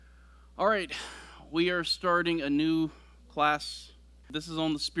All right, we are starting a new class. This is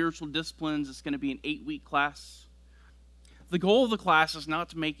on the spiritual disciplines. It's going to be an 8-week class. The goal of the class is not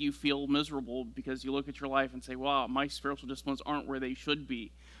to make you feel miserable because you look at your life and say, wow, my spiritual disciplines aren't where they should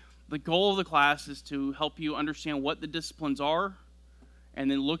be. The goal of the class is to help you understand what the disciplines are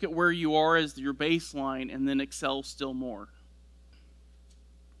and then look at where you are as your baseline and then excel still more.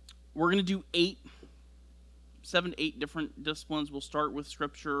 We're going to do 7 to 8 different disciplines. We'll start with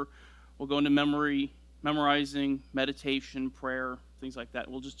scripture. We'll go into memorizing, meditation, prayer, things like that.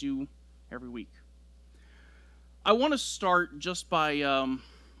 We'll just do every week. I want to start just by,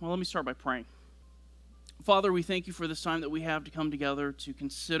 let me start by praying. Father, we thank you for this time that we have to come together to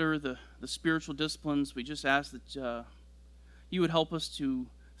consider the spiritual disciplines. We just ask that you would help us to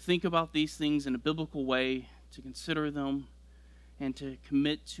think about these things in a biblical way, to consider them, and to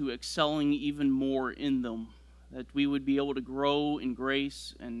commit to excelling even more in them, that we would be able to grow in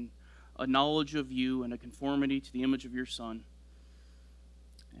grace and a knowledge of you and a conformity to the image of your Son.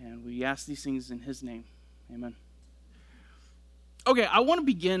 And we ask these things in his name. Amen. Okay, I want to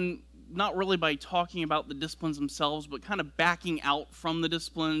begin not really by talking about the disciplines themselves, but kind of backing out from the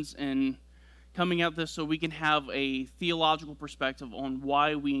disciplines and coming at this so we can have a theological perspective on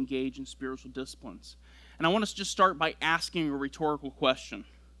why we engage in spiritual disciplines. And I want us to just start by asking a rhetorical question.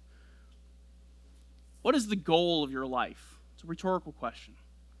 What is the goal of your life? It's a rhetorical question.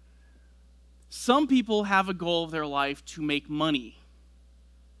 Some people have a goal of their life to make money.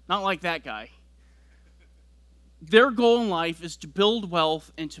 Not like that guy. Their goal in life is to build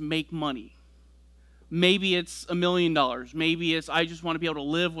wealth and to make money. Maybe it's $1 million. Maybe it's I just want to be able to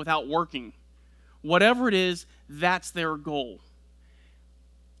live without working. Whatever it is, that's their goal.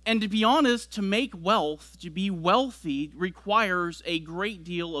 And to be honest, to make wealth, to be wealthy, requires a great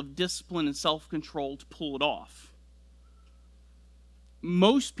deal of discipline and self-control to pull it off.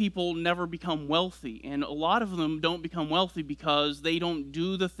 Most people never become wealthy, and a lot of them don't become wealthy because they don't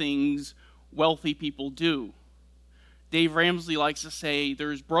do the things wealthy people do. Dave Ramsey likes to say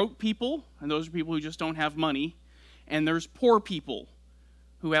there's broke people, and those are people who just don't have money, and there's poor people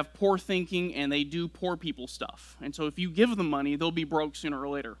who have poor thinking and they do poor people stuff. And so if you give them money, they'll be broke sooner or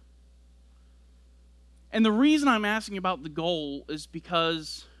later. And the reason I'm asking about the goal is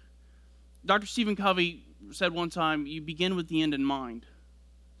because Dr. Stephen Covey said one time, you begin with the end in mind.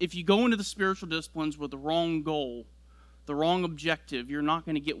 If you go into the spiritual disciplines with the wrong goal, the wrong objective, you're not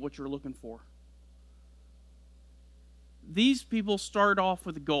going to get what you're looking for. These people start off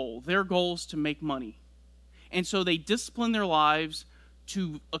with a goal. Their goal is to make money. And so they discipline their lives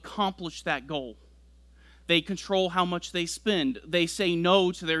to accomplish that goal. They control how much they spend. They say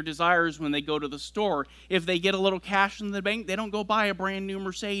no to their desires when they go to the store. If they get a little cash in the bank, they don't go buy a brand new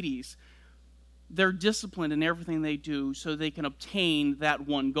Mercedes. They're disciplined in everything they do so they can obtain that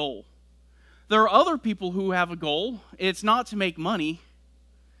one goal. There are other people who have a goal. It's not to make money.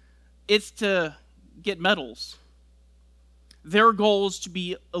 It's to get medals. Their goal is to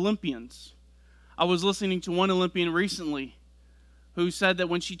be Olympians. I was listening to one Olympian recently who said that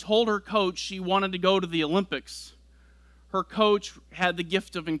when she told her coach she wanted to go to the Olympics, her coach had the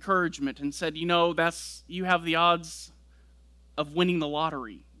gift of encouragement and said, you have the odds of winning the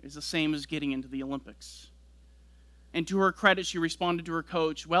lottery is the same as getting into the Olympics. And to her credit, she responded to her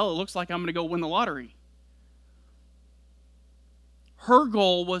coach, well, it looks like I'm going to go win the lottery. Her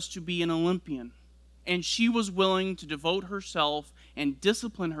goal was to be an Olympian. And she was willing to devote herself and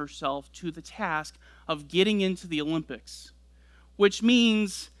discipline herself to the task of getting into the Olympics, which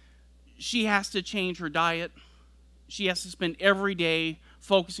means she has to change her diet. She has to spend every day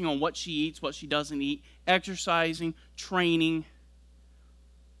focusing on what she eats, what she doesn't eat, exercising, training.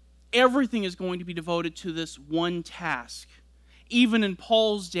 Everything is going to be devoted to this one task. Even in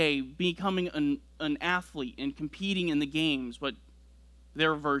Paul's day, becoming an athlete and competing in the games, but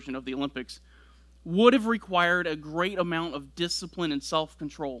their version of the Olympics, would have required a great amount of discipline and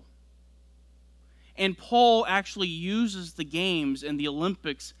self-control. And Paul actually uses the games and the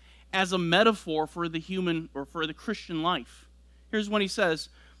Olympics as a metaphor for the human or for the Christian life. Here's what he says,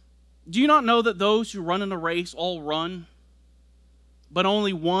 do you not know that those who run in a race all run, but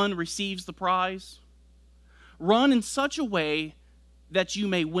only one receives the prize? Run in such a way that you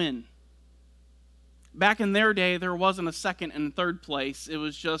may win. Back in their day, there wasn't a second and third place. It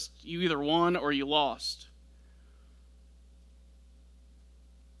was just you either won or you lost.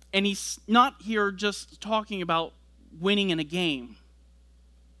 And he's not here just talking about winning in a game,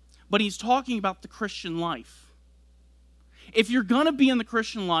 but he's talking about the Christian life. If you're going to be in the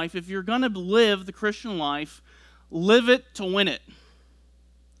Christian life, if you're going to live the Christian life, live it to win it.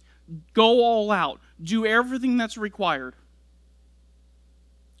 Go all out. Do everything that's required.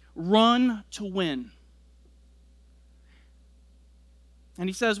 Run to win. And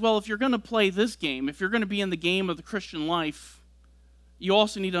he says, well, if you're going to play this game, if you're going to be in the game of the Christian life, you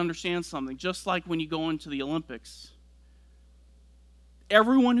also need to understand something. Just like when you go into the Olympics,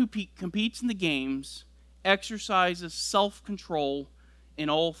 everyone who competes in the games exercises self-control in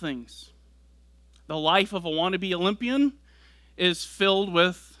all things. The life of a wannabe Olympian is filled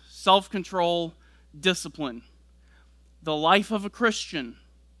with self-control, discipline. The life of a Christian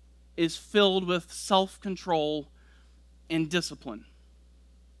is filled with self-control and discipline.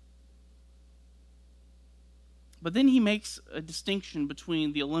 But then he makes a distinction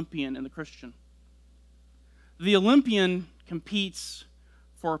between the Olympian and the Christian. The Olympian competes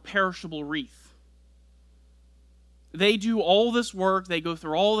for a perishable wreath. They do all this work, they go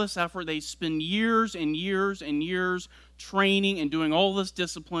through all this effort, they spend years and years and years training and doing all this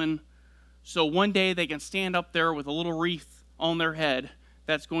discipline, so one day they can stand up there with a little wreath on their head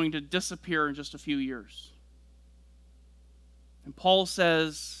that's going to disappear in just a few years. And Paul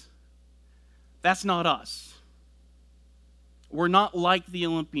says, that's not us. We're not like the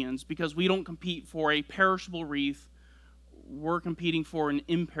Olympians because we don't compete for a perishable wreath. We're competing for an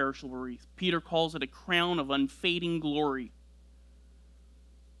imperishable wreath. Peter calls it a crown of unfading glory.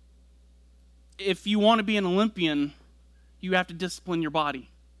 If you want to be an Olympian, you have to discipline your body.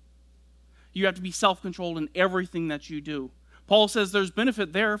 You have to be self-controlled in everything that you do. Paul says there's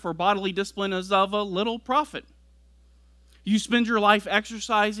benefit there, for bodily discipline is of a little profit. You spend your life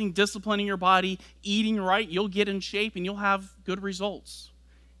exercising, disciplining your body, eating right, you'll get in shape and you'll have good results.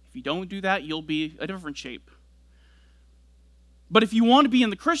 If you don't do that, you'll be a different shape. But if you want to be in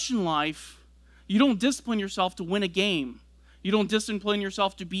the Christian life, you don't discipline yourself to win a game. You don't discipline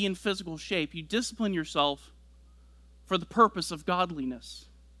yourself to be in physical shape. You discipline yourself for the purpose of godliness.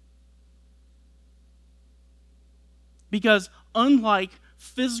 Because unlike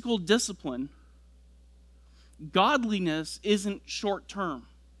physical discipline, godliness isn't short-term.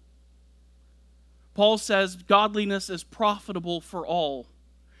 Paul says godliness is profitable for all,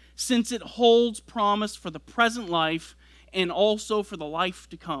 since it holds promise for the present life and also for the life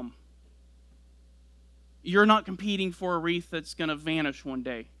to come. You're not competing for a wreath that's going to vanish one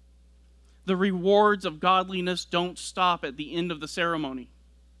day. The rewards of godliness don't stop at the end of the ceremony.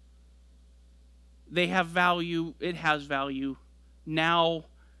 They have value, it has value, now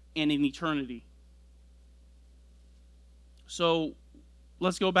and in eternity. So,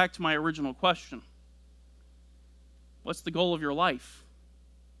 let's go back to my original question. What's the goal of your life?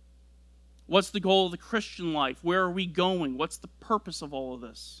 What's the goal of the Christian life? Where are we going? What's the purpose of all of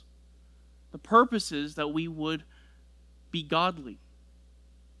this? The purpose is that we would be godly.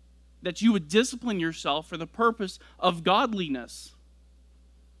 That you would discipline yourself for the purpose of godliness.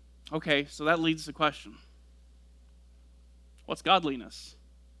 Okay, so that leads to the question. What's godliness?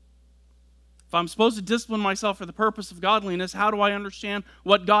 If I'm supposed to discipline myself for the purpose of godliness, how do I understand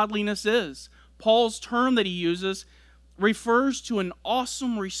what godliness is? Paul's term that he uses refers to an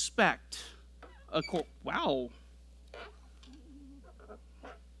awesome respect. Wow.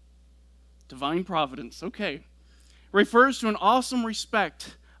 Divine providence, okay. Refers to an awesome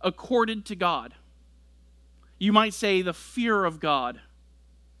respect accorded to God. You might say the fear of God,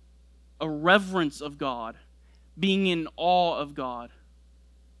 a reverence of God, being in awe of God.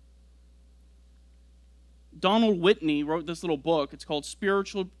 Donald Whitney wrote this little book. It's called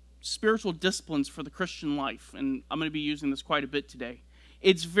Spiritual Disciplines for the Christian Life, and I'm going to be using this quite a bit today.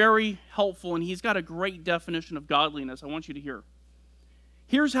 It's very helpful, and he's got a great definition of godliness I want you to hear.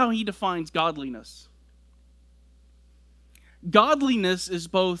 Here's how he defines godliness. Godliness is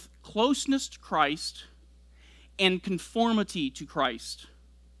both closeness to Christ and conformity to Christ.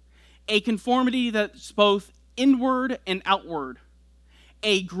 A conformity that's both inward and outward.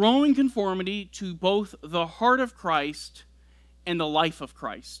 A growing conformity to both the heart of Christ and the life of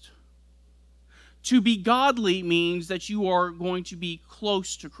Christ. To be godly means that you are going to be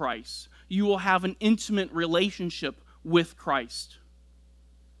close to Christ. You will have an intimate relationship with Christ.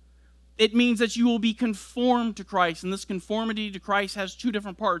 It means that you will be conformed to Christ, and this conformity to Christ has two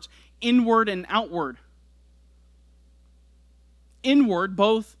different parts, inward and outward. Inward,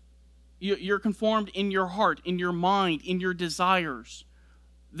 both you're conformed in your heart, in your mind, in your desires.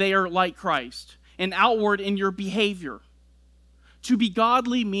 They are like Christ. And outward in your behavior. To be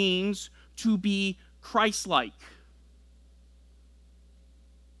godly means to be Christ-like.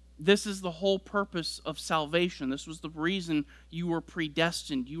 This is the whole purpose of salvation. This was the reason you were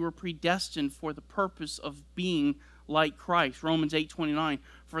predestined. You were predestined for the purpose of being like Christ. Romans 8:29.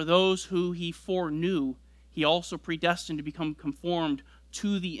 For those who he foreknew, he also predestined to become conformed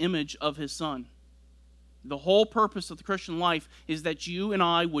to the image of his Son. The whole purpose of the Christian life is that you and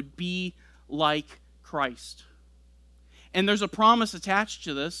I would be like Christ. And there's a promise attached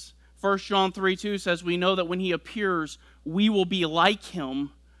to this. 1 John 3:2 says, we know that when he appears, we will be like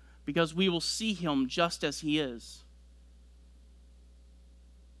him because we will see him just as he is.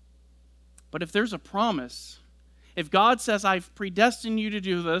 But if there's a promise, if God says, I've predestined you to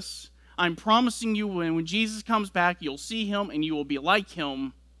do this, I'm promising you when Jesus comes back, you'll see him and you will be like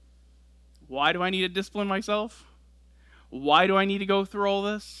him, why do I need to discipline myself? Why do I need to go through all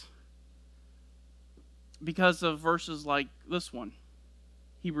this? Because of verses like this one,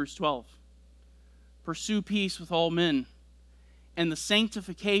 Hebrews 12. Pursue peace with all men, and the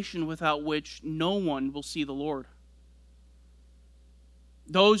sanctification without which no one will see the Lord.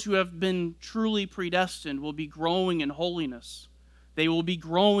 Those who have been truly predestined will be growing in holiness. They will be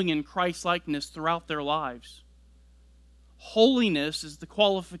growing in Christ-likeness throughout their lives. Holiness is the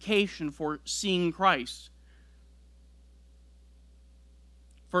qualification for seeing Christ.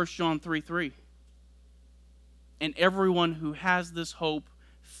 1 John 3:3. And everyone who has this hope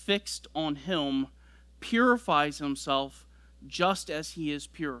fixed on him purifies himself just as he is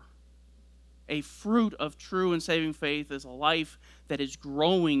pure. A fruit of true and saving faith is a life that is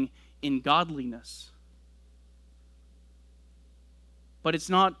growing in godliness. But it's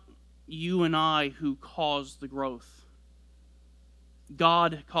not you and I who cause the growth.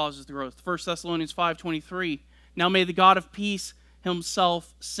 God causes the growth. 1 Thessalonians 5:23. Now may the God of peace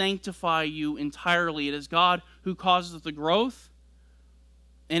himself sanctify you entirely. It is God who causes the growth,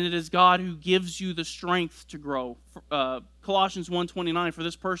 and it is God who gives you the strength to grow. Colossians 1:29, for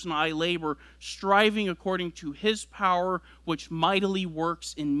this person I labor, striving according to his power, which mightily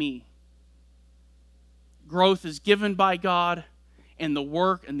works in me. Growth is given by God, and the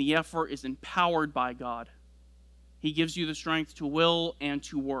work and the effort is empowered by God. He gives you the strength to will and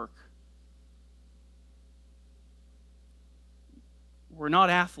to work. We're not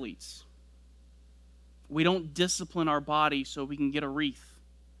athletes. We don't discipline our body so we can get a wreath,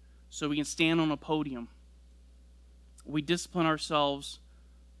 so we can stand on a podium. We discipline ourselves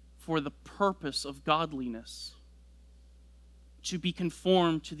for the purpose of godliness, to be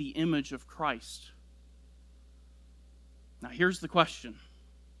conformed to the image of Christ. Now here's the question.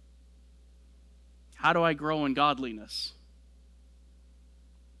 How do I grow in godliness?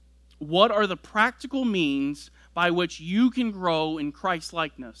 What are the practical means by which you can grow in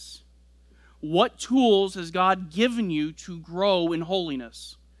Christ-likeness? What tools has God given you to grow in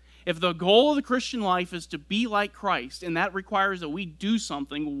holiness? If the goal of the Christian life is to be like Christ, and that requires that we do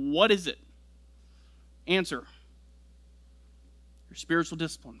something, what is it? Answer. Your spiritual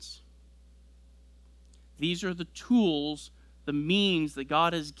disciplines. These are the tools, the means that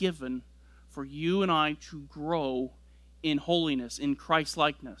God has given for you and I to grow in holiness, in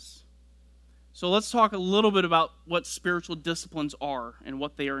Christ-likeness. So let's talk a little bit about what spiritual disciplines are and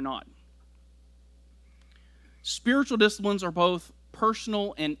what they are not. Spiritual disciplines are both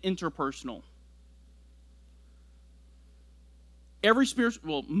personal and interpersonal.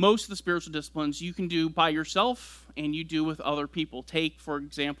 Most of the spiritual disciplines you can do by yourself and you do with other people. Take, for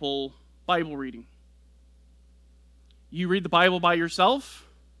example, Bible reading. You read the Bible by yourself,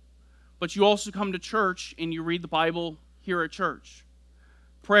 but you also come to church and you read the Bible here at church.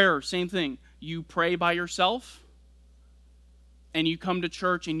 Prayer, same thing. You pray by yourself, and you come to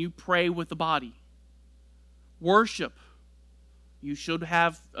church and you pray with the body. Worship. You should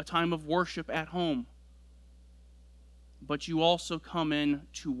have a time of worship at home, but you also come in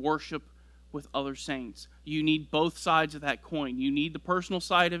to worship with other saints. You need both sides of that coin. You need the personal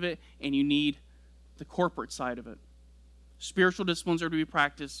side of it, and you need the corporate side of it. Spiritual disciplines are to be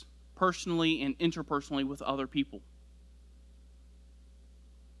practiced personally and interpersonally with other people.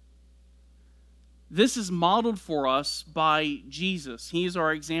 This is modeled for us by Jesus. He is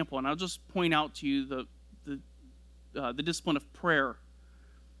our example. And I'll just point out to you the discipline of prayer.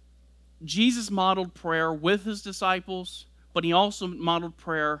 Jesus modeled prayer with his disciples, but he also modeled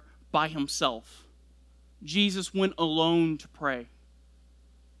prayer by himself. Jesus went alone to pray.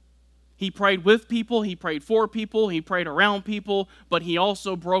 He prayed with people, he prayed for people, he prayed around people, but he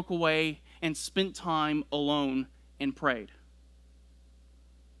also broke away and spent time alone and prayed.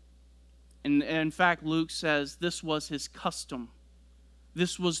 And in fact, Luke says this was his custom.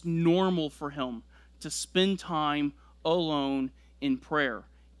 This was normal for him to spend time alone in prayer,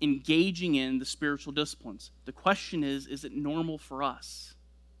 engaging in the spiritual disciplines. The question is it normal for us?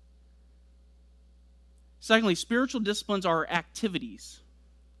 Secondly, spiritual disciplines are activities.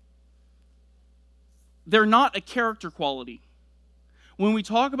 They're not a character quality. When we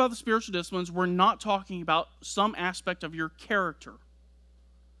talk about the spiritual disciplines, we're not talking about some aspect of your character.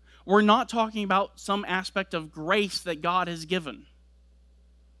 We're not talking about some aspect of grace that God has given.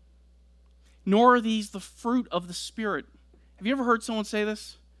 Nor are these the fruit of the Spirit. Have you ever heard someone say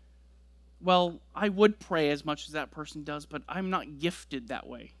this? Well, I would pray as much as that person does, but I'm not gifted that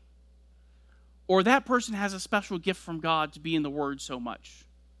way. Or that person has a special gift from God to be in the Word so much.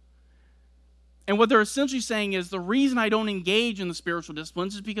 And what they're essentially saying is the reason I don't engage in the spiritual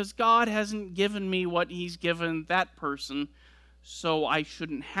disciplines is because God hasn't given me what He's given that person, so I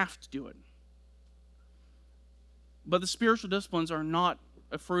shouldn't have to do it. But the spiritual disciplines are not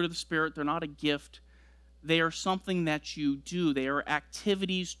a fruit of the Spirit. They're not a gift. They are something that you do. They are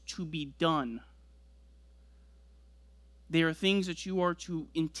activities to be done. They are things that you are to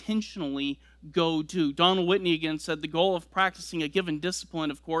intentionally go do. Donald Whitney again said the goal of practicing a given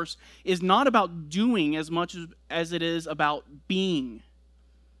discipline, of course, is not about doing as much as it is about being.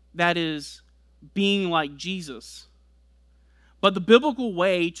 That is, being like Jesus. But the biblical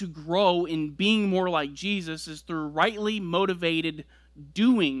way to grow in being more like Jesus is through rightly motivated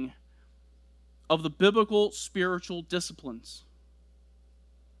doing of the biblical spiritual disciplines.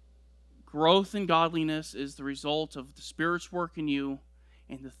 Growth in godliness is the result of the Spirit's work in you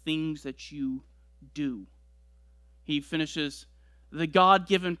and the things that you do. He finishes, the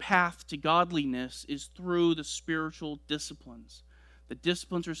God-given path to godliness is through the spiritual disciplines. The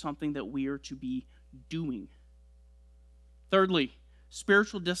disciplines are something that we are to be doing. Thirdly,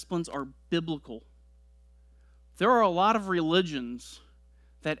 spiritual disciplines are biblical. There are a lot of religions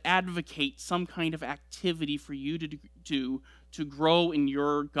that advocate some kind of activity for you to do to grow in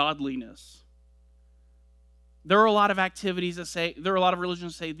your godliness. There are a lot of activities that say, there are a lot of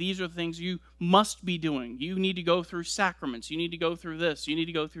religions that say these are the things you must be doing. You need to go through sacraments. You need to go through this. You need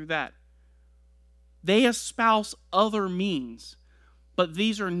to go through that. They espouse other means, but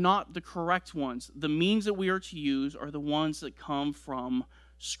these are not the correct ones. The means that we are to use are the ones that come from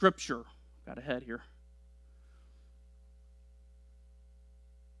Scripture. Got ahead here.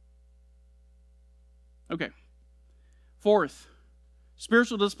 Okay. Fourth,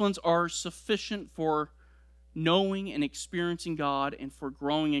 spiritual disciplines are sufficient for knowing and experiencing God and for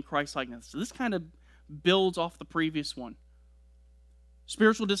growing in Christ-likeness. So this kind of builds off the previous one.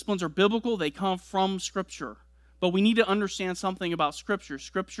 Spiritual disciplines are biblical. They come from Scripture. But we need to understand something about Scripture.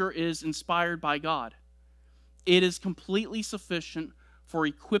 Scripture is inspired by God. It is completely sufficient for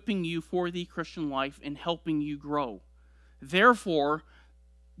equipping you for the Christian life and helping you grow. Therefore,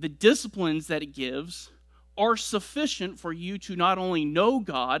 the disciplines that it gives are sufficient for you to not only know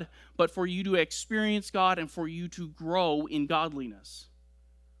God, but for you to experience God and for you to grow in godliness.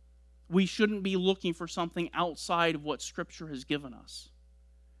 We shouldn't be looking for something outside of what Scripture has given us.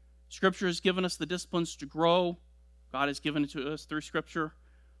 Scripture has given us the disciplines to grow. God has given it to us through Scripture.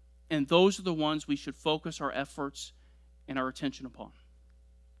 And those are the ones we should focus our efforts and our attention upon.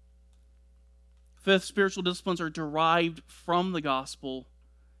 Fifth, spiritual disciplines are derived from the gospel,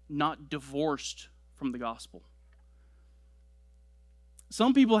 not divorced from the gospel.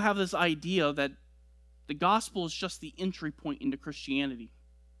 Some people have this idea that the gospel is just the entry point into Christianity.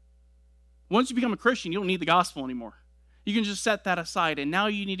 Once you become a Christian, you don't need the gospel anymore. You can just set that aside, and now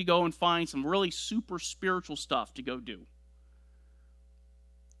you need to go and find some really super spiritual stuff to go do.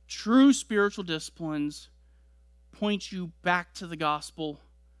 True spiritual disciplines point you back to the gospel.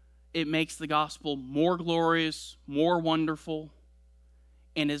 It makes the gospel more glorious, more wonderful,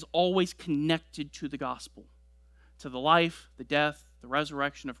 and is always connected to the gospel, to the life, the death, the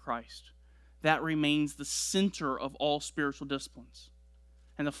resurrection of Christ. That remains the center of all spiritual disciplines.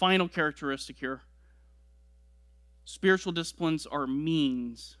 And the final characteristic here, spiritual disciplines are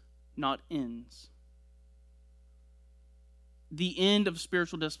means, not ends. The end of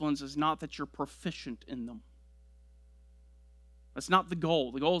spiritual disciplines is not that you're proficient in them. That's not the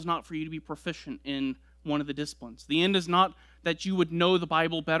goal. The goal is not for you to be proficient in one of the disciplines. The end is not that you would know the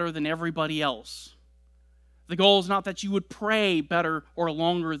Bible better than everybody else. The goal is not that you would pray better or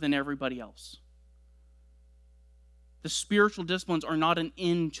longer than everybody else. The spiritual disciplines are not an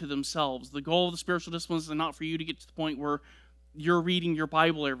end to themselves. The goal of the spiritual disciplines is not for you to get to the point where you're reading your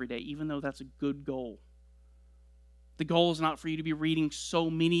Bible every day, even though that's a good goal. The goal is not for you to be reading so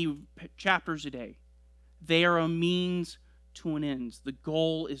many chapters a day. They are a means to an end. The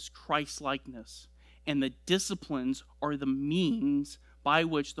goal is Christ-likeness, and the disciplines are the means by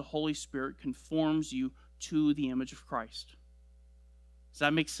which the Holy Spirit conforms you to the image of Christ. Does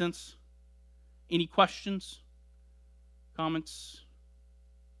that make sense? Any questions? Comments?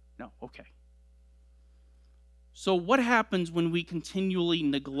 No? Okay. So what happens when we continually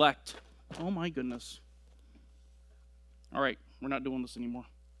neglect? Oh my goodness. All right, we're not doing this anymore.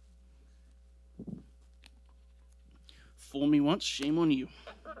 Fool me once, shame on you.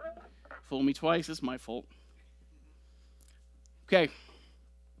 Fool me twice, it's my fault. Okay.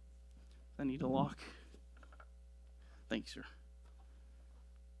 I need a lock. Thanks, sir.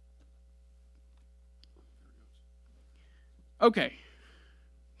 Okay.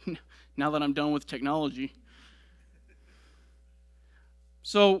 Now that I'm done with technology.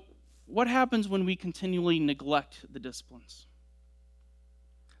 So, what happens when we continually neglect the disciplines?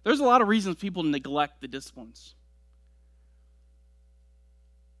 There's a lot of reasons people neglect the disciplines.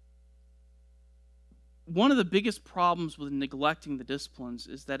 One of the biggest problems with neglecting the disciplines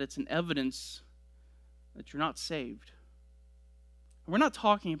is that it's an evidence that you're not saved. We're not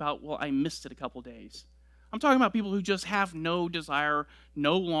talking about, well, I missed it a couple days. I'm talking about people who just have no desire,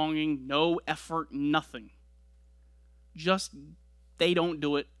 no longing, no effort, nothing. Just, they don't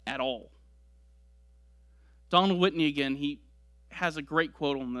do it at all. Donald Whitney, again, he has a great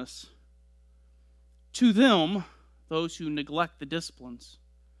quote on this. To them, those who neglect the disciplines,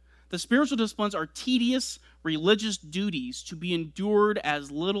 the spiritual disciplines are tedious religious duties to be endured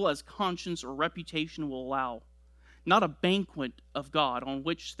as little as conscience or reputation will allow, not a banquet of God on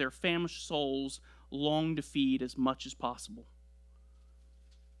which their famished souls long to feed as much as possible.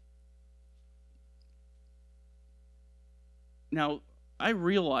 Now, I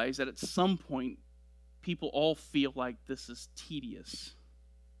realize that at some point, people all feel like this is tedious.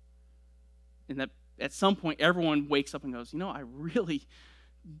 And that at some point, everyone wakes up and goes, I really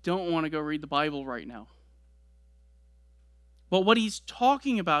don't want to go read the Bible right now. But what he's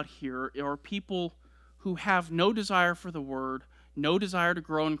talking about here are people who have no desire for the Word, no desire to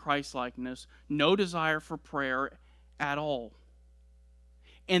grow in Christ-likeness, no desire for prayer at all.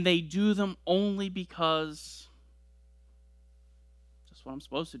 And they do them only because that's what I'm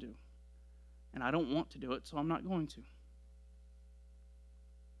supposed to do. And I don't want to do it, so I'm not going to.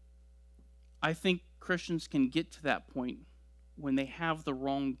 I think Christians can get to that point when they have the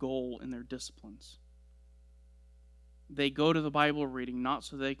wrong goal in their disciplines. They go to the Bible reading not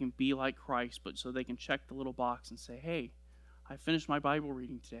so they can be like Christ, but so they can check the little box and say, hey, I finished my Bible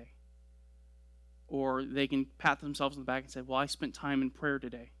reading today. Or they can pat themselves on the back and say, well, I spent time in prayer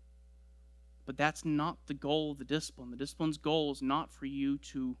today. But that's not the goal of the discipline. The discipline's goal is not for you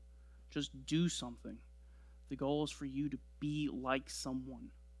to just do something. The goal is for you to be like someone.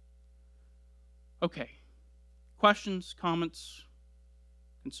 Okay. Questions, comments,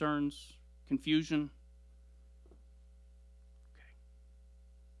 concerns, confusion? Okay.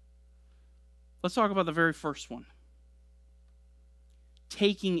 Let's talk about the very first one.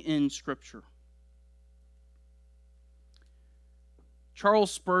 Taking in Scripture.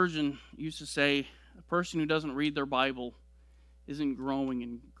 Charles Spurgeon used to say, a person who doesn't read their Bible isn't growing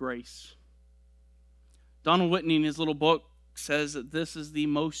in grace. Donald Whitney, in his little book, says that this is the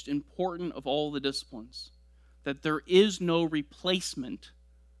most important of all the disciplines, that there is no replacement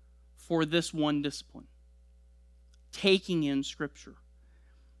for this one discipline, taking in Scripture.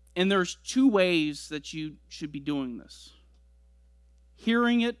 And there's two ways that you should be doing this: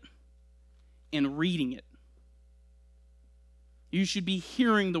 hearing it and reading it. You should be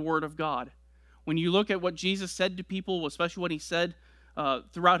hearing the Word of God. When you look at what Jesus said to people, especially what he said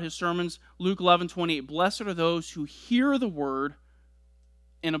throughout his sermons, Luke 11:28, blessed are those who hear the Word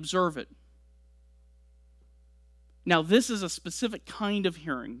and observe it. Now, this is a specific kind of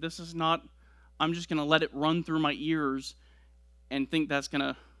hearing. This is not, I'm just going to let it run through my ears and think that's going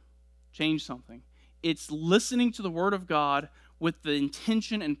to change something. It's listening to the Word of God with the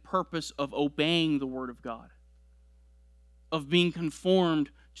intention and purpose of obeying the Word of God, of being conformed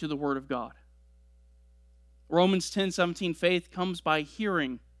to the Word of God. Romans 10:17, faith comes by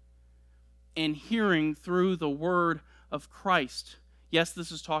hearing, and hearing through the Word of Christ. Yes,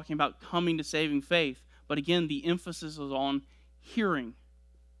 this is talking about coming to saving faith, but again, the emphasis is on hearing,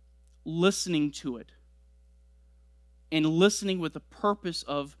 listening to it, and listening with the purpose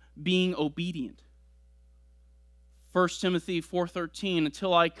of being obedient. 1 Timothy 4:13,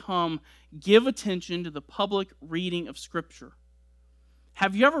 until I come, give attention to the public reading of Scripture.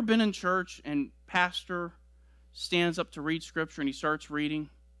 Have you ever been in church and pastor stands up to read Scripture and he starts reading,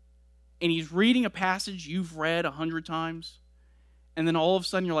 and he's reading a passage you've read 100 times, and then all of a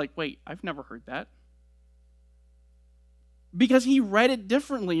sudden you're like, wait, I've never heard that. Because he read it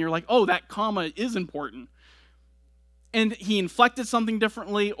differently. You're like, oh, that comma is important. And he inflected something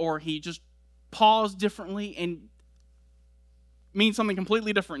differently, or he just paused differently, and means something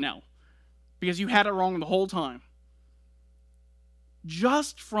completely different now because you had it wrong the whole time.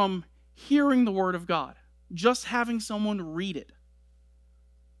 Just from hearing the Word of God, just having someone read it.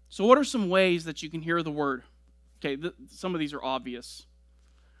 So what are some ways that you can hear the Word? Okay, some of these are obvious.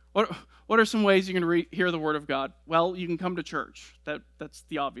 What are some ways you can hear the Word of God? Well, you can come to church. That's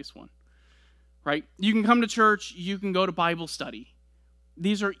the obvious one. right? You can come to church, you can go to Bible study.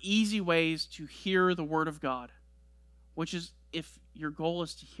 These are easy ways to hear the Word of God, which is, if your goal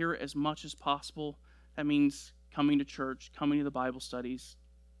is to hear it as much as possible, that means coming to church, coming to the Bible studies.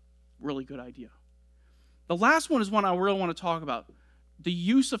 Really good idea. The last one is one I really want to talk about. The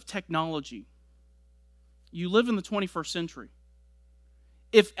use of technology. You live in the 21st century.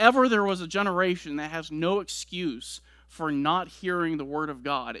 If ever there was a generation that has no excuse for not hearing the Word of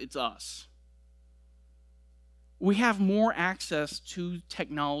God, it's us. We have more access to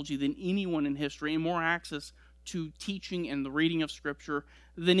technology than anyone in history, and more access to teaching and the reading of Scripture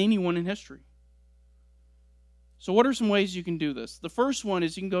than anyone in history. So what are some ways you can do this? The first one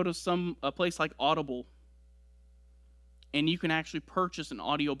is you can go to a place like Audible, and you can actually purchase an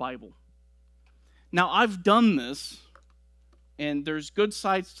audio Bible. Now, I've done this, and there's good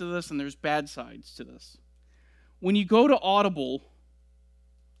sides to this and there's bad sides to this. When you go to Audible,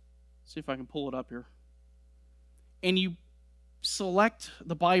 see if I can pull it up here, and you select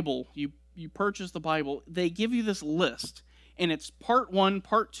the Bible, you purchase the Bible, they give you this list, and it's part 1,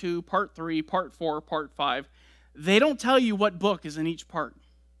 part 2, part 3, part 4, part 5. They don't tell you what book is in each part.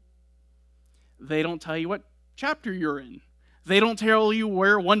 They don't tell you what chapter you're in. They don't tell you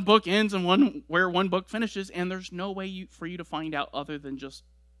where one book ends and where one book finishes, and there's no way for you to find out other than just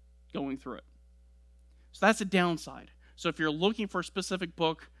going through it. So that's a downside. So if you're looking for a specific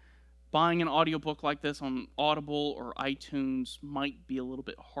book, buying an audiobook like this on Audible or iTunes might be a little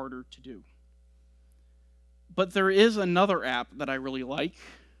bit harder to do. But there is another app that I really like.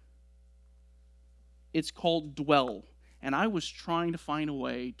 It's called Dwell, and I was trying to find a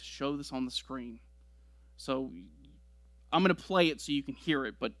way to show this on the screen. So I'm going to play it so you can hear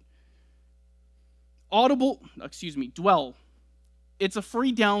it, but Dwell. It's a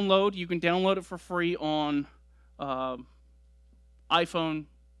free download. You can download it for free on iPhone.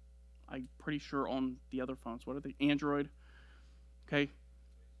 I'm pretty sure on the other phones. What are they? Android. Okay.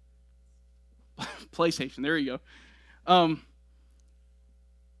 PlayStation. There you go.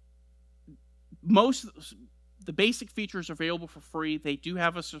 The basic features are available for free. They do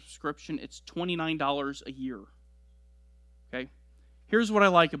have a subscription. It's $29 a year. Okay. Here's what I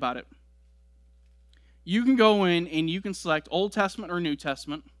like about it. You can go in and you can select Old Testament or New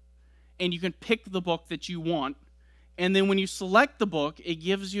Testament, and you can pick the book that you want. And then when you select the book, it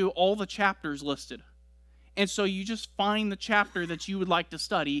gives you all the chapters listed. And so you just find the chapter that you would like to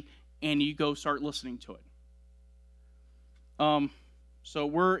study, and you go start listening to it. So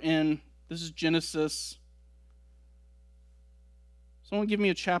this is Genesis. Someone give me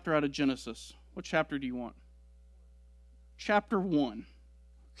a chapter out of Genesis. What chapter do you want? Chapter 1.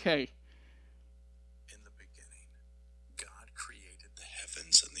 Okay. In the beginning, God created the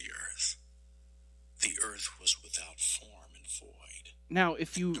heavens and the earth. The earth was without form and void. Now,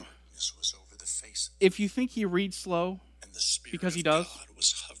 Darkness was over the face. If you think he reads slow, and the Spirit because he of does, God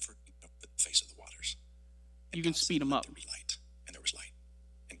was hovering over the face of the waters. And you can God speed said, him up. Let there be light, and there was light.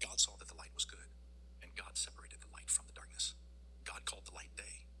 And God saw that the light was good, and God separated the light from the darkness. God called the light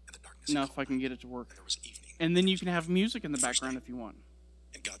day, and the darkness. Now, if I can get it to work. And there was evening. And then you can have music in the background if you want.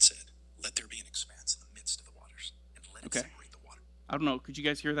 And God said, let there be an expanse in the midst of the waters, and let it separate the water. I don't know. Could you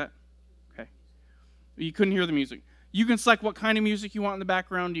guys hear that? Okay. You couldn't hear the music. You can select what kind of music you want in the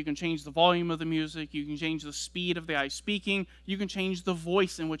background. You can change the volume of the music. You can change the speed of the guy speaking. You can change the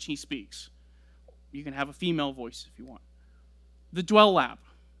voice in which he speaks. You can have a female voice if you want. The Dwell app.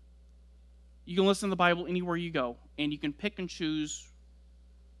 You can listen to the Bible anywhere you go, and you can pick and choose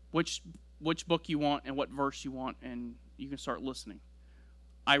which book you want and what verse you want, and you can start listening.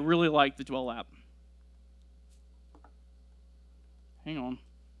 I really like the Dwell app. Hang on.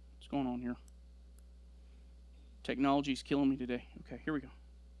 What's going on here? Technology's killing me today. Okay, here we go.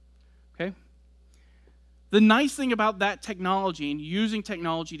 Okay? The nice thing about that technology and using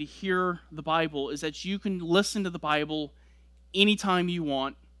technology to hear the Bible is that you can listen to the Bible anytime you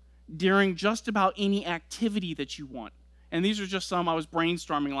want, during just about any activity that you want. And these are just some I was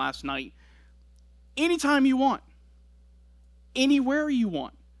brainstorming last night. Anytime you want. Anywhere you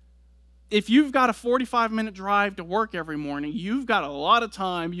want. If you've got a 45-minute drive to work every morning, you've got a lot of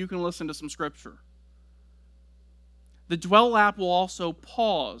time you can listen to some scripture. The Dwell app will also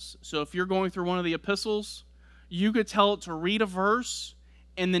pause. So if you're going through one of the epistles, you could tell it to read a verse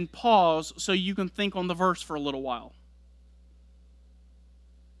and then pause so you can think on the verse for a little while.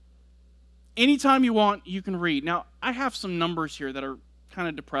 Anytime you want, you can read. Now, I have some numbers here that are kind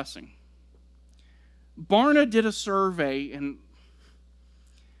of depressing. Barna did a survey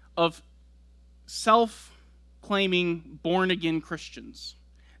of self-claiming born-again Christians.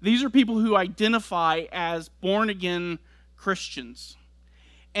 These are people who identify as born-again Christians.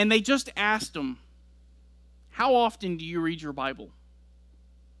 And they just asked him, how often do you read your Bible?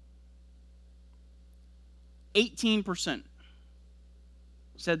 18%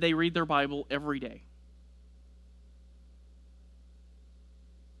 said they read their Bible every day.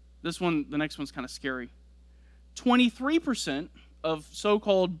 The next one's kind of scary. 23% of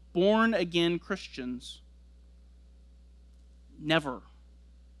so-called born-again Christians never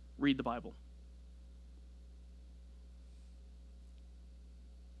read the Bible.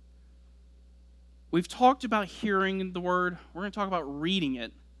 We've talked about hearing the word. We're going to talk about reading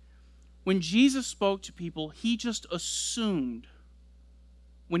it. When Jesus spoke to people, he just assumed,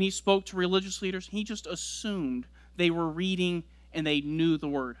 when he spoke to religious leaders, he just assumed they were reading and they knew the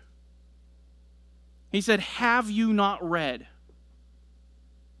word. He said, have you not read?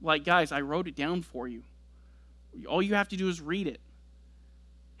 Like, guys, I wrote it down for you. All you have to do is read it.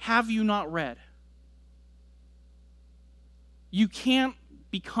 Have you not read? You can't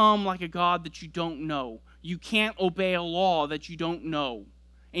become like a God that you don't know. You can't obey a law that you don't know.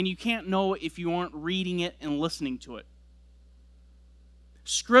 And you can't know it if you aren't reading it and listening to it.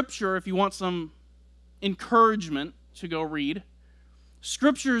 Scripture, if you want some encouragement to go read,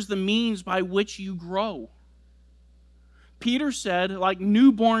 Scripture is the means by which you grow. Peter said, like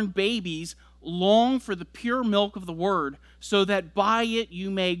newborn babies, long for the pure milk of the word, so that by it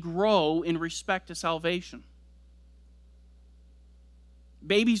you may grow in respect to salvation.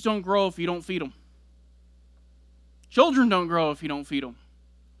 Babies don't grow if you don't feed them. Children don't grow if you don't feed them.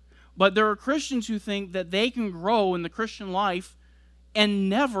 But there are Christians who think that they can grow in the Christian life and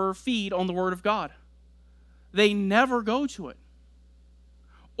never feed on the Word of God. They never go to it.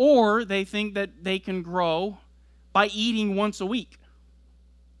 Or they think that they can grow by eating once a week.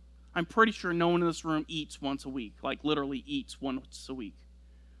 I'm pretty sure no one in this room eats once a week, like literally eats once a week.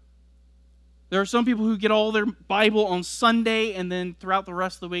 There are some people who get all their Bible on Sunday, and then throughout the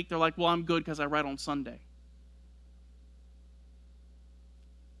rest of the week, they're like, well, I'm good because I read on Sunday.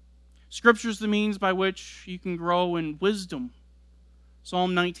 Scripture is the means by which you can grow in wisdom.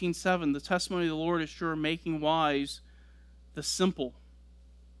 Psalm 19:7, the testimony of the Lord is sure, making wise the simple.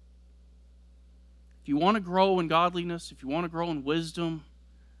 If you want to grow in godliness, if you want to grow in wisdom,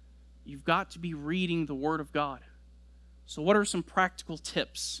 you've got to be reading the Word of God. So what are some practical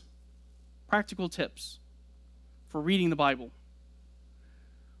tips? Practical tips for reading the Bible.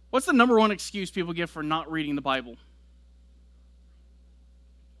 What's the number one excuse people give for not reading the Bible?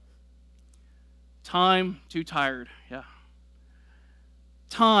 Time, too tired. Yeah.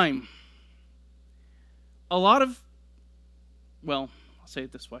 Time. I'll say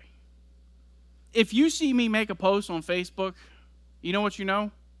it this way. If you see me make a post on Facebook, you know what you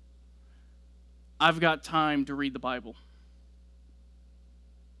know? I've got time to read the Bible.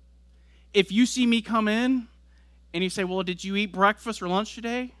 If you see me come in and you say, well, did you eat breakfast or lunch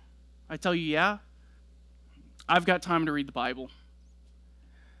today? I tell you, yeah. I've got time to read the Bible.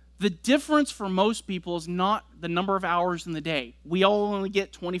 The difference for most people is not the number of hours in the day. We all only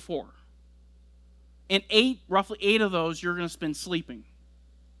get 24. And roughly 8 of those you're going to spend sleeping.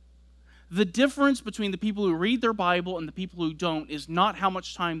 The difference between the people who read their Bible and the people who don't is not how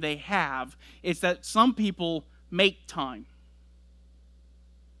much time they have. It's that some people make time.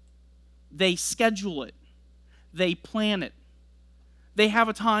 They schedule it. They plan it. They have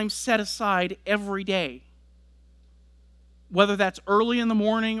a time set aside every day. Whether that's early in the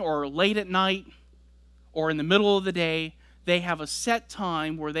morning or late at night or in the middle of the day, they have a set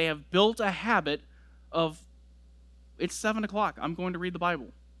time where they have built a habit of, it's 7 o'clock, I'm going to read the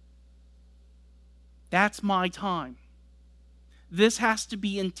Bible. That's my time. This has to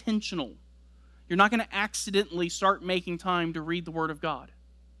be intentional. You're not going to accidentally start making time to read the Word of God.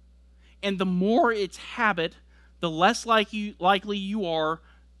 And the more it's habit, the less likely you are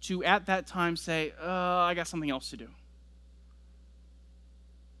to at that time say, I got something else to do.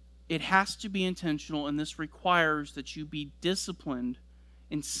 It has to be intentional, and this requires that you be disciplined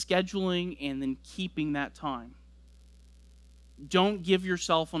in scheduling and then keeping that time. Don't give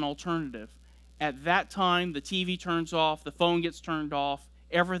yourself an alternative. At that time, the TV turns off, the phone gets turned off,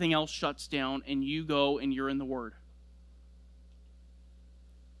 everything else shuts down, and you go and you're in the Word.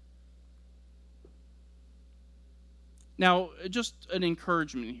 Now, just an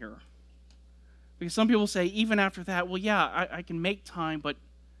encouragement here. Because some people say, even after that, well, yeah, I can make time, but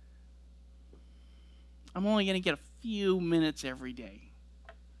I'm only going to get a few minutes every day.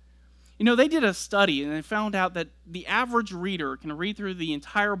 You know, they did a study, and they found out that the average reader can read through the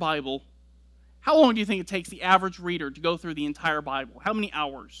entire Bible. How long do you think it takes the average reader to go through the entire Bible? How many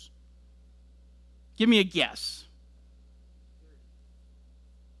hours? Give me a guess.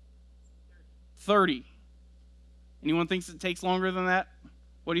 30. Anyone thinks it takes longer than that?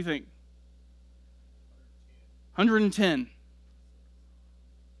 What do you think? 110.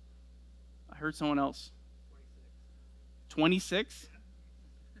 I heard someone else. 26?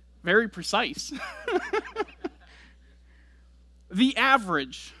 Very precise. The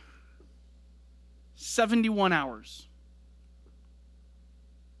average, 71 hours.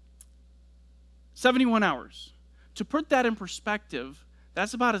 71 hours. To put that in perspective,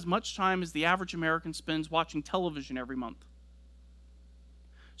 that's about as much time as the average American spends watching television every month.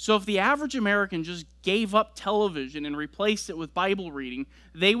 So if the average American just gave up television and replaced it with Bible reading,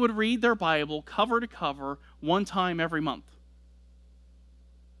 they would read their Bible cover to cover one time every month.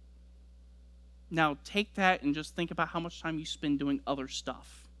 Now take that and just think about how much time you spend doing other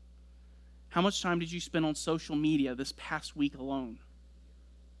stuff. How much time did you spend on social media this past week alone?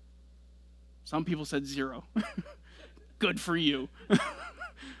 Some people said 0. Good for you.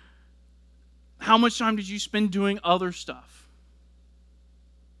 How much time did you spend doing other stuff?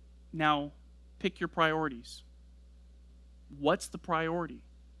 Now, pick your priorities. What's the priority?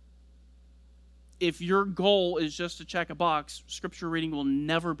 If your goal is just to check a box, scripture reading will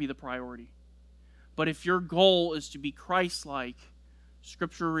never be the priority. But if your goal is to be Christ-like,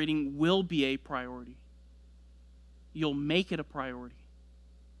 scripture reading will be a priority. You'll make it a priority.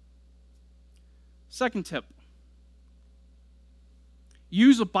 Second tip.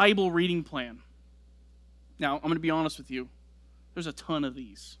 Use a Bible reading plan. Now, I'm going to be honest with you. There's a ton of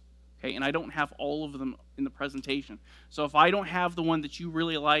these. Okay, and I don't have all of them in the presentation. So if I don't have the one that you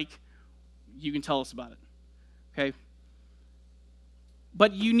really like, you can tell us about it. Okay?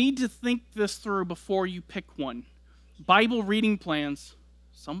 But you need to think this through before you pick one. Bible reading plans.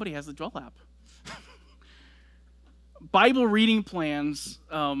 Somebody has the Dwell app. Bible reading plans,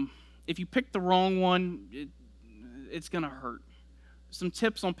 if you pick the wrong one, it's going to hurt. Some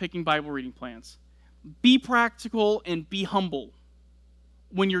tips on picking Bible reading plans. Be practical and be humble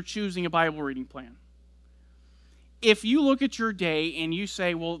when you're choosing a Bible reading plan. If you look at your day and you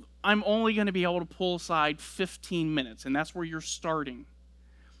say, well, I'm only going to be able to pull aside 15 minutes, and that's where you're starting,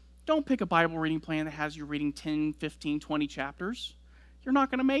 don't pick a Bible reading plan that has you reading 10, 15, 20 chapters. You're not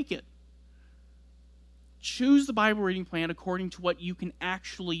going to make it. Choose the Bible reading plan according to what you can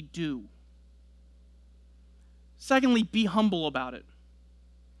actually do. Secondly, be humble about it.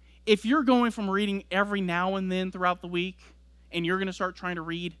 If you're going from reading every now and then throughout the week, and you're going to start trying to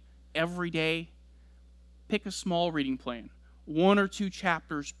read every day, pick a small reading plan, 1 or 2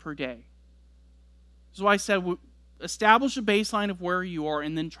 chapters per day. So I said, establish a baseline of where you are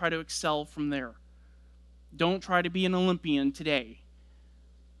and then try to excel from there. Don't try to be an Olympian today.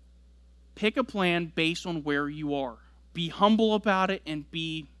 Pick a plan based on where you are. Be humble about it and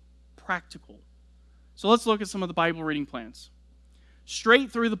be practical. So let's look at some of the Bible reading plans.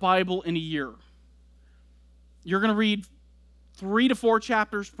 Straight through the Bible in a year. You're going to read 3 to 4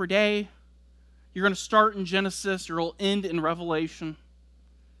 chapters per day. You're going to start in Genesis. You'll end in Revelation.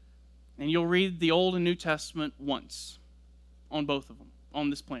 And you'll read the Old and New Testament once on both of them, on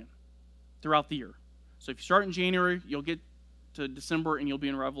this plan, throughout the year. So if you start in January, you'll get to December and you'll be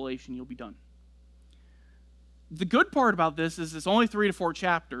in Revelation. You'll be done. The good part about this is it's only 3 to 4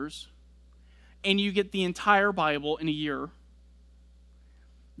 chapters, and you get the entire Bible in a year.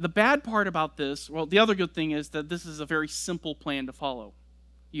 The bad part about this, well, the other good thing is that this is a very simple plan to follow.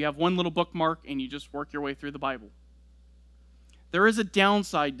 You have one little bookmark and you just work your way through the Bible. There is a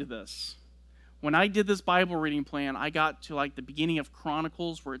downside to this. When I did this Bible reading plan, I got to like the beginning of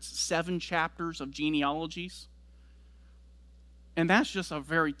Chronicles where it's 7 chapters of genealogies. And that's just a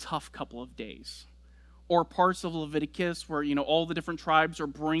very tough couple of days. Or parts of Leviticus where, all the different tribes are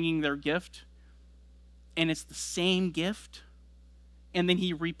bringing their gift. And it's the same gift. And then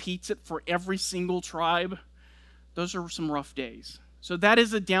he repeats it for every single tribe. Those are some rough days. So that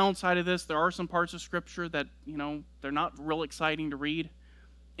is a downside of this. There are some parts of Scripture that, they're not real exciting to read.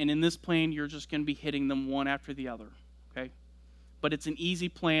 And in this plan, you're just going to be hitting them one after the other, okay? But it's an easy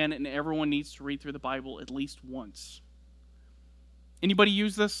plan, and everyone needs to read through the Bible at least once. Anybody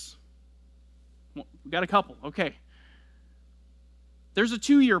use this? Well, we got a couple, okay. There's a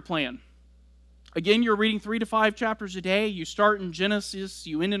 2-year plan. Again, you're reading 3 to 5 chapters a day. You start in Genesis,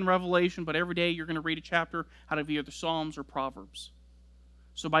 you end in Revelation, but every day you're going to read a chapter out of either Psalms or Proverbs.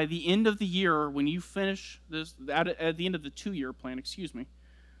 So by the end of the year, when you finish this, at the end of the 2-year plan,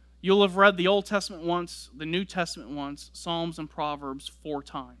 you'll have read the Old Testament once, the New Testament once, Psalms and Proverbs 4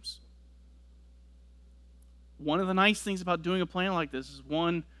 times. One of the nice things about doing a plan like this is,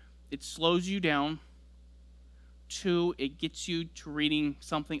 1, it slows you down. 2, it gets you to reading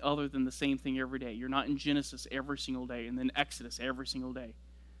something other than the same thing every day. You're not in Genesis every single day and then Exodus every single day.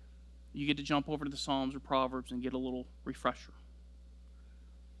 You get to jump over to the Psalms or Proverbs and get a little refresher.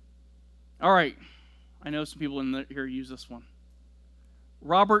 All right. I know some people here use this one.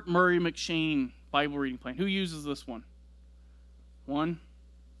 Robert Murray McCheyne Bible reading plan. Who uses this one? One?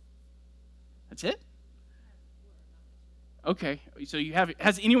 That's it? Okay. So you have it.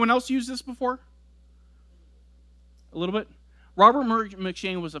 Has anyone else used this before? A little bit? Robert Murray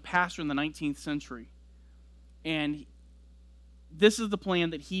McCheyne was a pastor in the 19th century. And this is the plan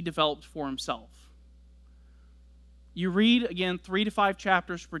that he developed for himself. You read, again, 3 to 5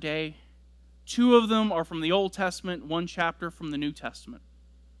 chapters per day. 2 of them are from the Old Testament, 1 chapter from the New Testament.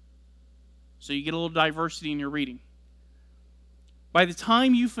 So you get a little diversity in your reading. By the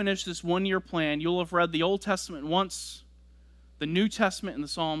time you finish this 1-year plan, you'll have read the Old Testament once, the New Testament and the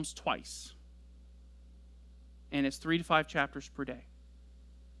Psalms twice. And it's 3 to 5 chapters per day.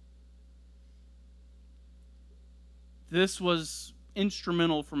 This was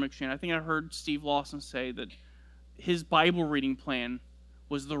instrumental for McCheyne. I think I heard Steve Lawson say that his Bible reading plan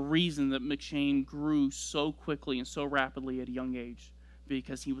was the reason that McCheyne grew so quickly and so rapidly at a young age,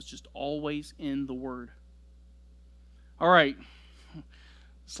 because he was just always in the Word. All right,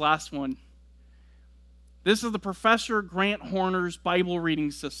 this last one. This is the Professor Grant Horner's Bible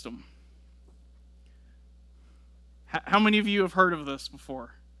reading system. How many of you have heard of this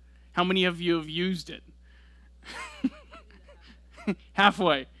before? How many of you have used it?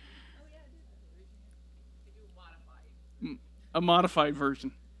 Halfway. A modified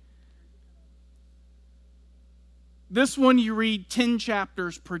version. This one you read 10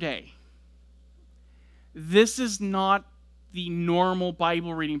 chapters per day. This is not the normal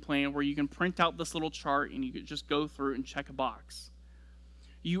Bible reading plan where you can print out this little chart and you can just go through and check a box.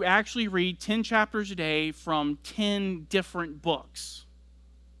 You actually read 10 chapters a day from 10 different books.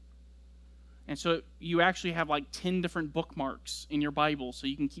 And so you actually have like 10 different bookmarks in your Bible so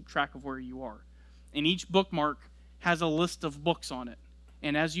you can keep track of where you are. And each bookmark has a list of books on it.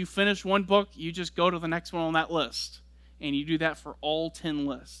 And as you finish one book, you just go to the next one on that list. And you do that for all 10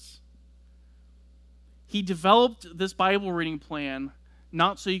 lists. He developed this Bible reading plan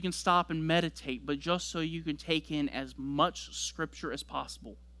not so you can stop and meditate, but just so you can take in as much Scripture as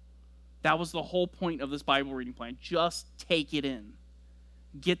possible. That was the whole point of this Bible reading plan. Just take it in.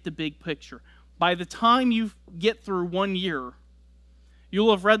 Get the big picture. By the time you get through 1 year,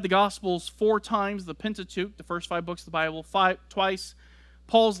 you'll have read the Gospels 4 times, the Pentateuch, the first 5 books of the Bible, twice,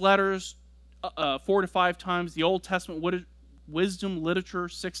 Paul's letters 4 to 5 times, the Old Testament wisdom literature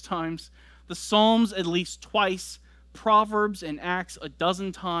 6 times, the Psalms at least twice, Proverbs and Acts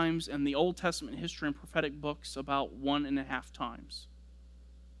 12 times, and the Old Testament history and prophetic books about 1.5 times.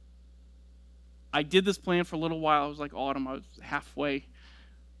 I did this plan for a little while. It was like autumn. I was halfway.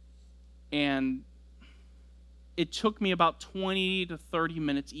 And it took me about 20 to 30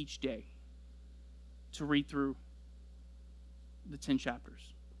 minutes each day to read through the 10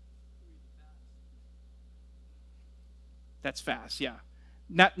 chapters. That's fast, yeah.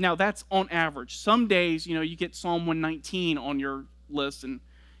 Now that's on average. Some days, you get Psalm 119 on your list, and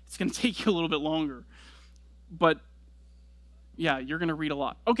it's going to take you a little bit longer. But, yeah, you're going to read a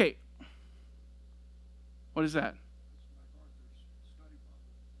lot. Okay. What is that?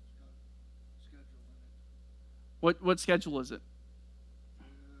 What schedule is it?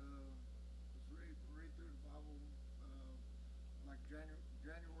 Read through the Bible, like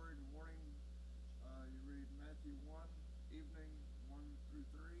January morning, you read Matthew 1, evening 1 through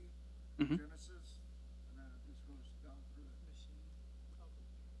 3, Genesis, and then it just goes down through the machine.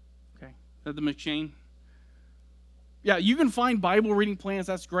 Okay. Is that the McCheyne? Yeah, you can find Bible reading plans.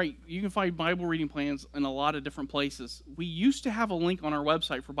 That's great. You can find Bible reading plans in a lot of different places. We used to have a link on our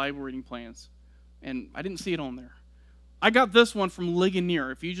website for Bible reading plans, and I didn't see it on there. I got this one from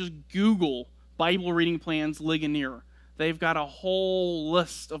Ligonier. If you just Google Bible reading plans Ligonier, they've got a whole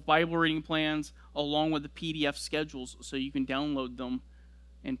list of Bible reading plans along with the PDF schedules so you can download them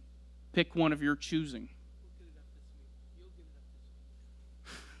and pick one of your choosing.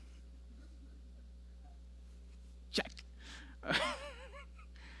 Check.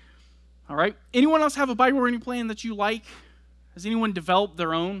 All right. Anyone else have a Bible reading plan that you like? Has anyone developed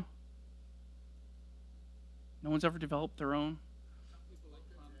their own? No one's ever developed their own? Some people like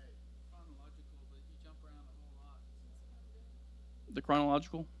chronological, but you jump around a whole lot. The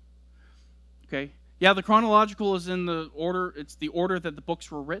chronological? Okay. Yeah, the chronological is in the order, it's the order that the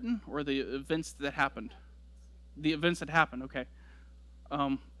books were written or the events that happened? The events that happened, okay.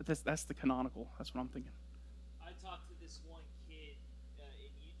 That's the canonical. That's what I'm thinking. I talked to this one kid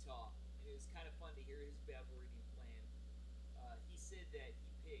in Utah, and it was kind of fun to hear his Bible reading plan. He said that he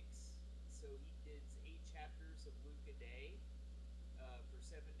picks, so he did 8 chapters of Luke a day for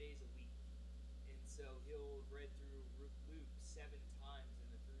 7 days a week. And so he'll read through Luke 7 times in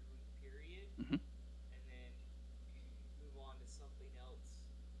the 3-week period. period, Mm-hmm. and then move on to something else.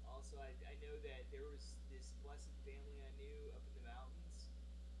 Also, I know that there was this blessed family I knew up in the mountains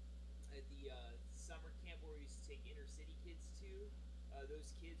at the summer camp where we used to take inner city kids to.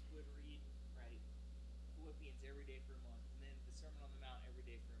 Those kids would read, right, Philippians every day for a month, and then the Sermon on the Mount every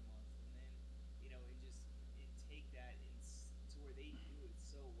day for a month, and then and take that to where they do it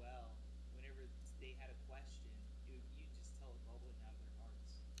so well. Whenever they had a question, you just tell it bubbling out of their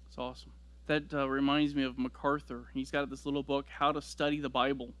hearts. It's awesome. That reminds me of MacArthur. He's got this little book, How to Study the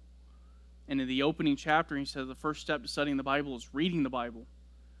Bible. And in the opening chapter, he says the first step to studying the Bible is reading the Bible.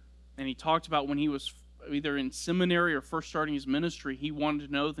 And he talked about when he was either in seminary or first starting his ministry, he wanted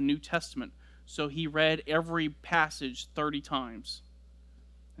to know the New Testament. So he read every passage 30 times.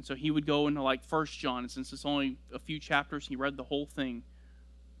 And so he would go into like 1 John, and since it's only a few chapters, he read the whole thing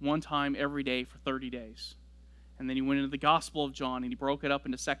one time every day for 30 days. And then he went into the Gospel of John, and he broke it up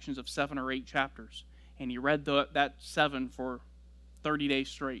into sections of 7 or 8 chapters. And he read that 7 for 30 days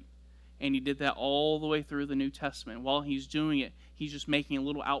straight. And he did that all the way through the New Testament. While he's doing it, he's just making a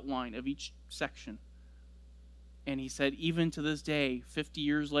little outline of each section. And he said, even to this day, 50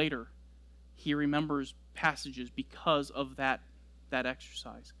 years later, he remembers passages because of that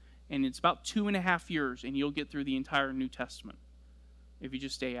exercise. And it's about 2.5 years, and you'll get through the entire New Testament if you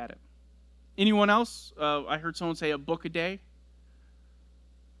just stay at it. Anyone else? I heard someone say a book a day.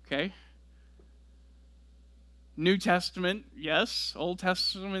 Okay. New Testament, yes. Old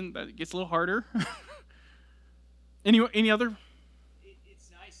Testament, that gets a little harder. Any other? It's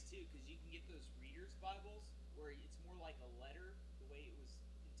nice too because you can get those readers' Bibles where it's more like a letter, the way it was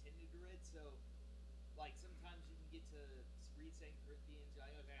intended to read. So, like sometimes you can get to read Second Corinthians, you're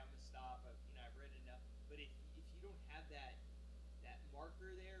like, okay, I'm gonna stop. I've read enough. But if you don't have that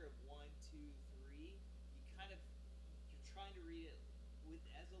marker there of 1, 2, 3, you're trying to read it with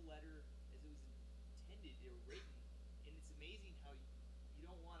as a letter as it was intended or written, and it's amazing how you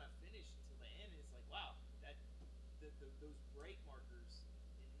don't want to finish until the end. And it's like, wow, those break markers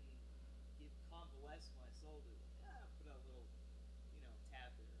didn't convalesce my soul to put a little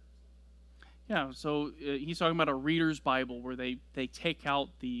tab there or something. Yeah, so he's talking about a reader's Bible where they take out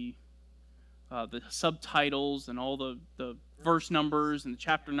the subtitles and all the verse numbers and the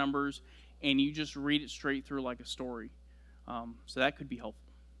chapter numbers, and you just read it straight through like a story. So that could be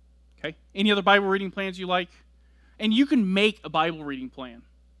helpful. Okay? Any other Bible reading plans you like? And you can make a Bible reading plan.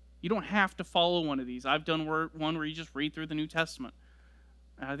 You don't have to follow one of these. I've done one where you just read through the New Testament.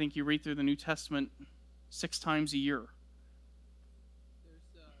 And I think you read through the New Testament 6 times a year. There's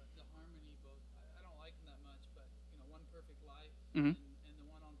the harmony book. I don't like them that much, but One Perfect Life Mm-hmm. and the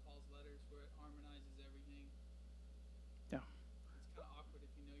one on Paul's letters where it harmonizes everything. Yeah. It's kind of awkward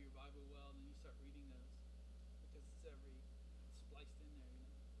if you know your Bible well, and then you start reading those because it's spliced in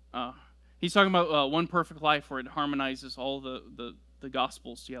there. He's talking about One Perfect Life where it harmonizes all the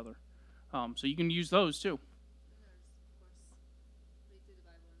Gospels together. So you can use those too. And there's, of course, read through the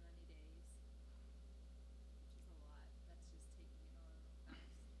Bible in 90 days, which is a lot. That's just taking it all out.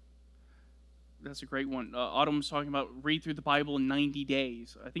 That's a great one. Autumn was talking about read through the Bible in 90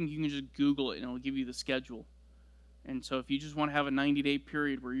 days. I think you can just Google it and it'll give you the schedule. And so if you just want to have a 90-day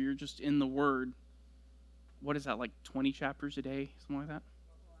period where you're just in the Word, what is that, like 20 chapters a day? Something like that?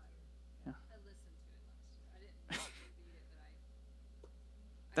 Yeah. I listened to it last year. I didn't actually read it, but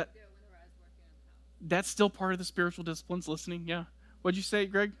That- I would do it whenever I was working on the house. That's still part of the spiritual disciplines, listening? Yeah. What'd you say,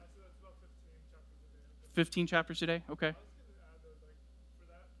 Greg? That's about 15 chapters a day. 15 chapters a day? Okay. I was going to add that, for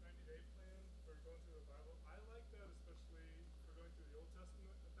that 90-day plan for going through the Bible, I like that, especially for going through the Old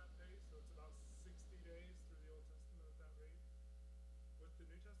Testament at that pace. So it's about 60 days through the Old Testament at that rate. With the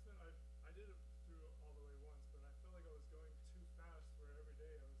New Testament, I did it through all the way once, but I felt like I was going too fast. Where every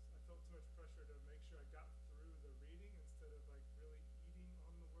day I felt too much pressure to make sure I got through the reading instead of really eating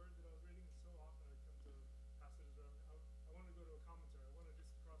on the word that I was reading. So often I'd come to passages where I want to go to a commentary. I want to do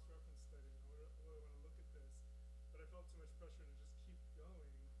some cross-reference study. I really want to look at this, but I felt too much pressure to just keep going.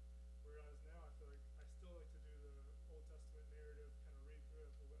 Whereas now I feel like I still like to do the Old Testament narrative, kind of read through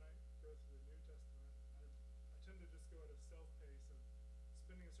it. But when I go through the New Testament, I tend to just go at a self pace of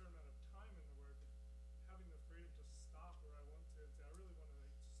spending a certain amount of time in the Word, but having the freedom to stop where I want to and say, I really want to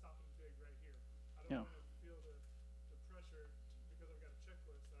stop and dig right here. I don't want to feel the pressure because I've got a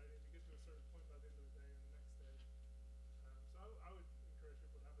checklist that I need to get to a certain point by the end of the day and the next day. So I would encourage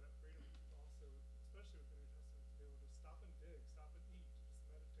people to have that freedom also, especially with the New Testament, to be able to stop and dig, stop and eat,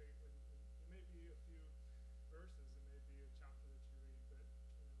 to just meditate. When it may be a few verses, it may be a chapter that you read, but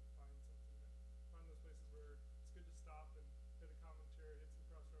find those places where it's good to stop and hit a commentary, hit some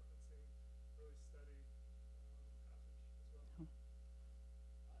cross-referencing, really study passage as well.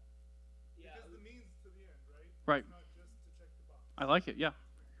 Right. It's not just to check the box. I like it. Yeah,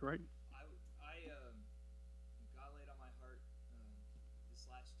 you're right. God laid on my heart this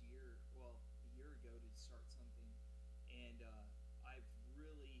last year, well, a year ago, to start something, and I've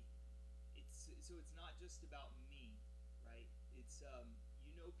really, it's not just about me, right? It's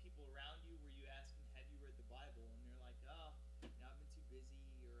people around you where you ask them, have you read the Bible, and they're like, I've been too busy,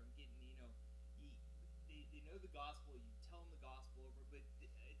 or I'm getting, you, they know the gospel, you tell them the gospel over, but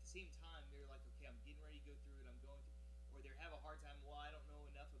at the same time, they're like, okay, I'm getting ready to go through it, I'm going to, or they have a hard time, well, I don't know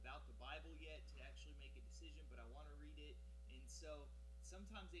enough about the Bible yet to actually make a decision, but I want to read it. And so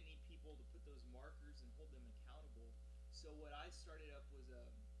sometimes they need people to put those markers and hold them accountable. So what I started up was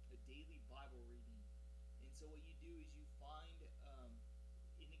a daily Bible reading. And so what you do is you find,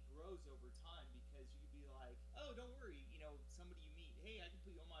 and it grows over time, because you could be like, oh, don't worry, somebody you meet, hey, I can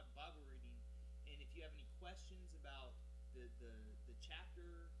put you on my Bible reading. And if you have any questions about the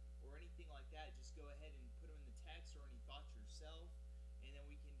chapter or anything like that, just go ahead and put them in the text, or any thoughts yourself, and then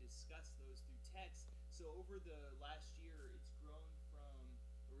we can discuss those through text. So over the last year, it's grown from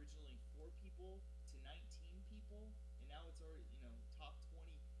originally 4 people to 19 people, and now it's already, top 20.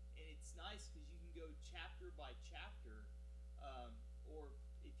 And it's nice because you can go chapter by chapter, or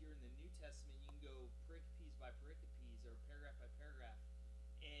if you're in the New Testament, you can go pericopes by pericopes, or paragraph by paragraph,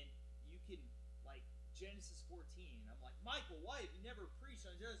 and you can, like, Genesis 14. I'm like, Michael, why have you never preached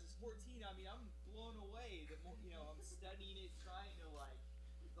on Genesis 14? I mean, I'm blown away. The more, I'm studying it, trying to like,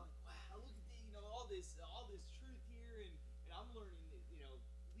 wow, look at all this truth here, and I'm learning,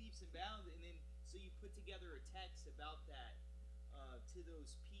 leaps and bounds. And then so you put together a text about that to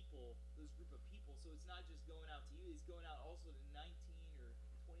those people, those group of people. So it's not just going out to you; it's going out also to 19 or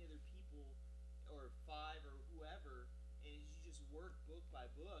 20 other people, or 5 or whoever. And as you just work book by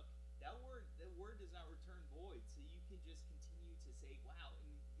book, that word does not return void. So you can just continue to say, wow, and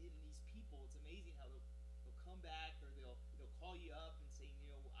these people, it's amazing how they'll come back, or they'll call you up and say,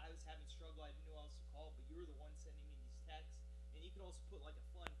 I was having struggle, I didn't know how else to call, but you were the one sending me these texts. And you can also put like a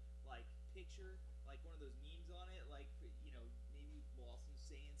fun picture, like one of those memes on it, like maybe Lawson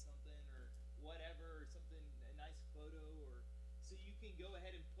saying something or whatever, or something, a nice photo, or so you can go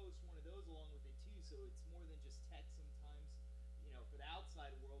ahead and post one of those along with it too. So it's more than just text sometimes. For the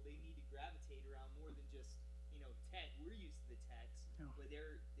outside world, they need to gravitate around more than just text. We're used to the text, but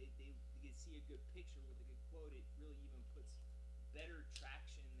they can see a good picture with a good quote. It really even puts better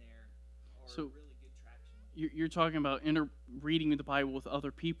traction there, or So really good traction. you're talking about reading the Bible with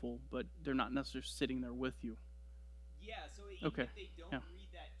other people, but they're not necessarily sitting there with you. Yeah, so even Okay. if they don't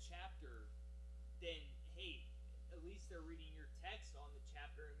read that chapter, then hey, at least they're reading your text on the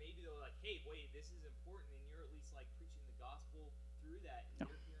chapter, and maybe they're like, hey, wait, this is important, and you're at least like preaching the gospel through that, and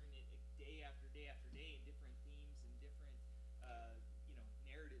they're hearing it day after day after day, in different themes and different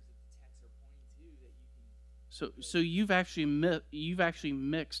narratives that the texts are pointing to, that you can. So you've actually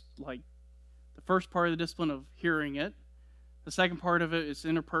mixed, like, the first part of the discipline of hearing it, the second part of it is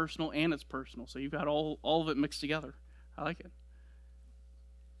interpersonal and it's personal. So you've got all of it mixed together. I like it.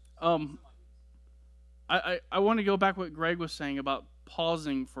 I want to go back what Greg was saying about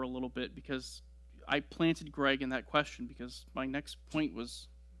pausing for a little bit, because I planted Greg in that question, because my next point was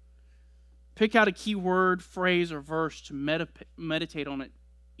pick out a key word, phrase, or verse to meditate on it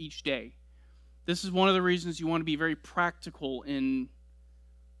each day. This is one of the reasons you want to be very practical and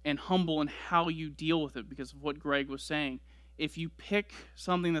humble in how you deal with it, because of what Greg was saying. If you pick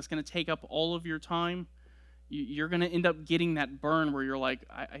something that's going to take up all of your time, you're going to end up getting that burn where you're like,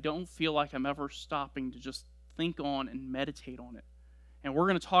 I don't feel like I'm ever stopping to just think on and meditate on it. And we're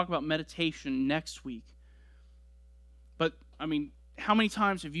going to talk about meditation next week. But, I mean, how many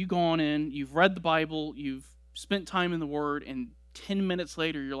times have you gone in, you've read the Bible, you've spent time in the Word, and 10 minutes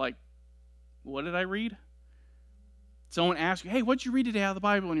later you're like, what did I read? Someone asks you, hey, what'd you read today out of the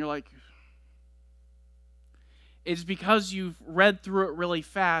Bible? And you're like, it's because you've read through it really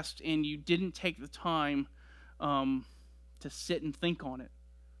fast and you didn't take the time to sit and think on it.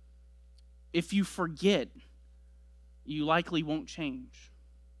 If you forget, you likely won't change.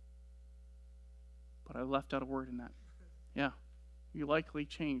 But I left out a word in that. Yeah, you likely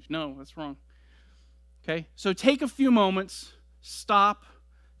change. No, that's wrong. Okay, so take a few moments, stop,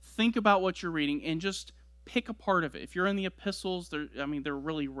 think about what you're reading, and just pick a part of it. If you're in the epistles, they're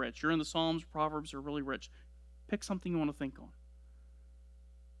really rich. You're in the Psalms, Proverbs, they're really rich. Pick something you want to think on.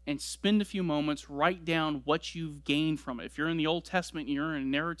 And spend a few moments, write down what you've gained from it. If you're in the Old Testament and you're in a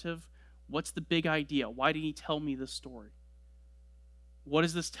narrative, what's the big idea? Why did he tell me this story? What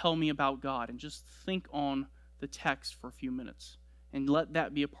does this tell me about God? And just think on the text for a few minutes. And let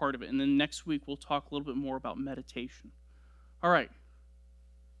that be a part of it. And then next week we'll talk a little bit more about meditation. All right.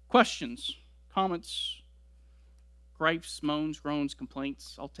 Questions? Comments? gripes, moans, groans,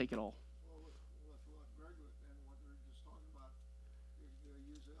 complaints. I'll take it all. Well, with what Greg and what they're just talking about, you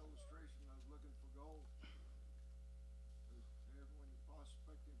use the illustration of looking for gold. When you're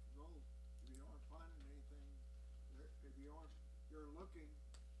prospecting for gold, if you aren't finding anything, if you aren't, you're looking,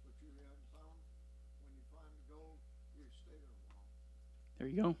 but you haven't found, when you find the gold, you stay there a while. There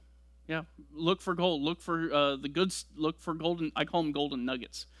you go. Yeah, look for gold. Look for the goods. Look for golden. I call them golden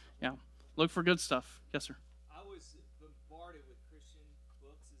nuggets. Yeah, look for good stuff. Yes, sir. I was bombarded with Christian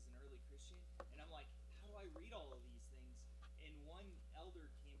books as an early Christian, and I'm like, how do I read all of these things? And one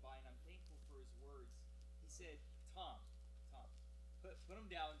elder came by, and I'm thankful for his words. He said, Tom, put them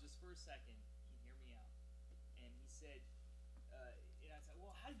down just for a second and hear me out. And he said, and I said,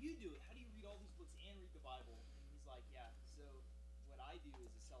 well, how do you do it? How do you read all these books and read the Bible? And he's like, yeah, so what I do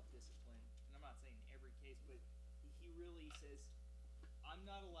is a self-discipline, and I'm not saying in every case, but he really says, I'm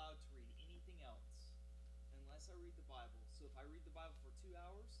not allowed to read anything else unless I read the Bible. So if I read the Bible for 2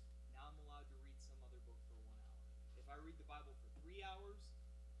 hours, now I'm allowed to read some other book for 1 hour. If I read the Bible for 3 hours,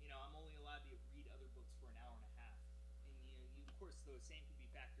 I'm only allowed to read other books for an hour and a half. And of course, the same could be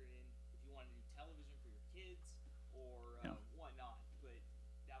factored in if you want to do television for your kids or whatnot. But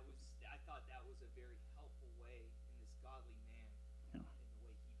I thought that was a very helpful way in this godly man in the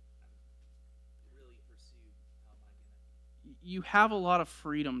way he really pursued. How am I gonna? You have a lot of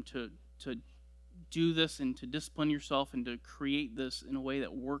freedom to do this and to discipline yourself and to create this in a way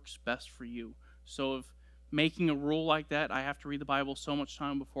that works best for you. So if making a rule like that, I have to read the Bible so much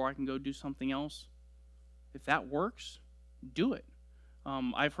time before I can go do something else, if that works, do it.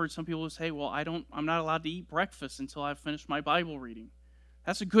 I've heard some people say, well, I'm not allowed to eat breakfast until I've finished my Bible reading.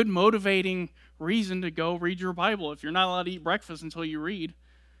 That's a good motivating reason to go read your Bible. If you're not allowed to eat breakfast until you read,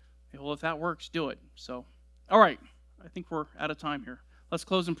 well, if that works, do it. So, all right, I think we're out of time here. Let's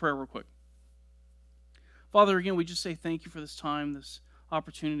close in prayer real quick. Father, again, we just say thank you for this time, this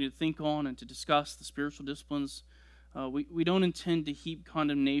opportunity to think on and to discuss the spiritual disciplines. We don't intend to heap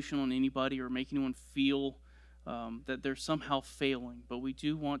condemnation on anybody or make anyone feel that they're somehow failing, but we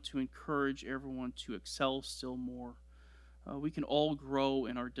do want to encourage everyone to excel still more. We can all grow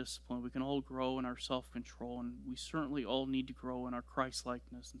in our discipline. We can all grow in our self-control, and we certainly all need to grow in our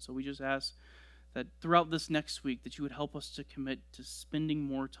Christ-likeness. And so we just ask that throughout this next week that you would help us to commit to spending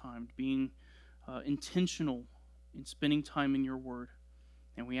more time, being intentional in spending time in your word.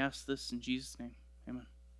 And we ask this in Jesus' name. Amen.